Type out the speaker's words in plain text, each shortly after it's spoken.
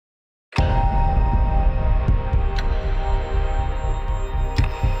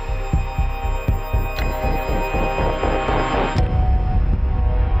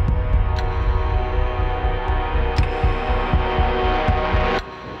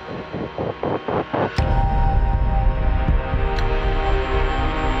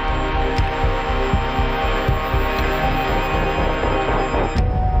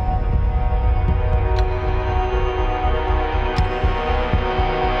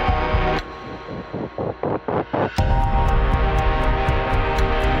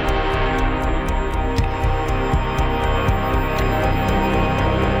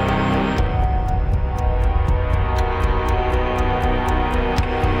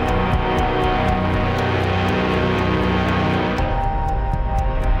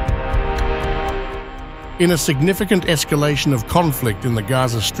In a significant escalation of conflict in the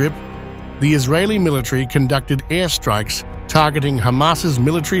Gaza Strip, the Israeli military conducted airstrikes targeting Hamas's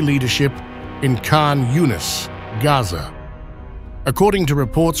military leadership in Khan Younis, Gaza. According to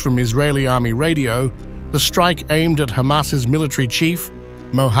reports from Israeli army radio, the strike aimed at Hamas's military chief,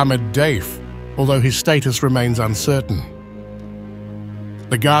 Mohammed Deif, although his status remains uncertain.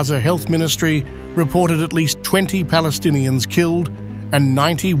 The Gaza Health Ministry reported at least 20 Palestinians killed and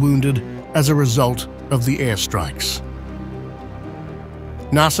 90 wounded as a result of the airstrikes.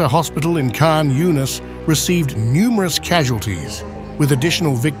 Nasser Hospital in Khan Younis received numerous casualties, with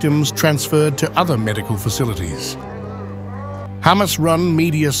additional victims transferred to other medical facilities. Hamas-run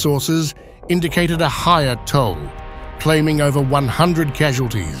media sources indicated a higher toll, claiming over 100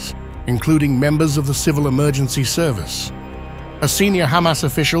 casualties, including members of the Civil Emergency Service. A senior Hamas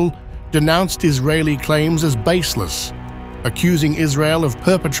official denounced Israeli claims as baseless, accusing Israel of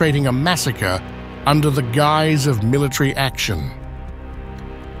perpetrating a massacre under the guise of military action.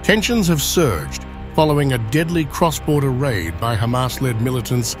 Tensions have surged following a deadly cross-border raid by Hamas-led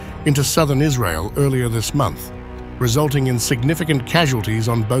militants into southern Israel earlier this month, resulting in significant casualties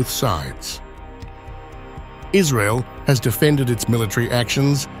on both sides. Israel has defended its military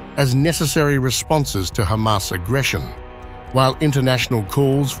actions as necessary responses to Hamas aggression, while international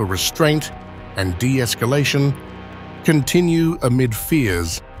calls for restraint and de-escalation continue amid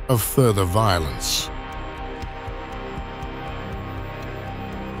fears of further violence.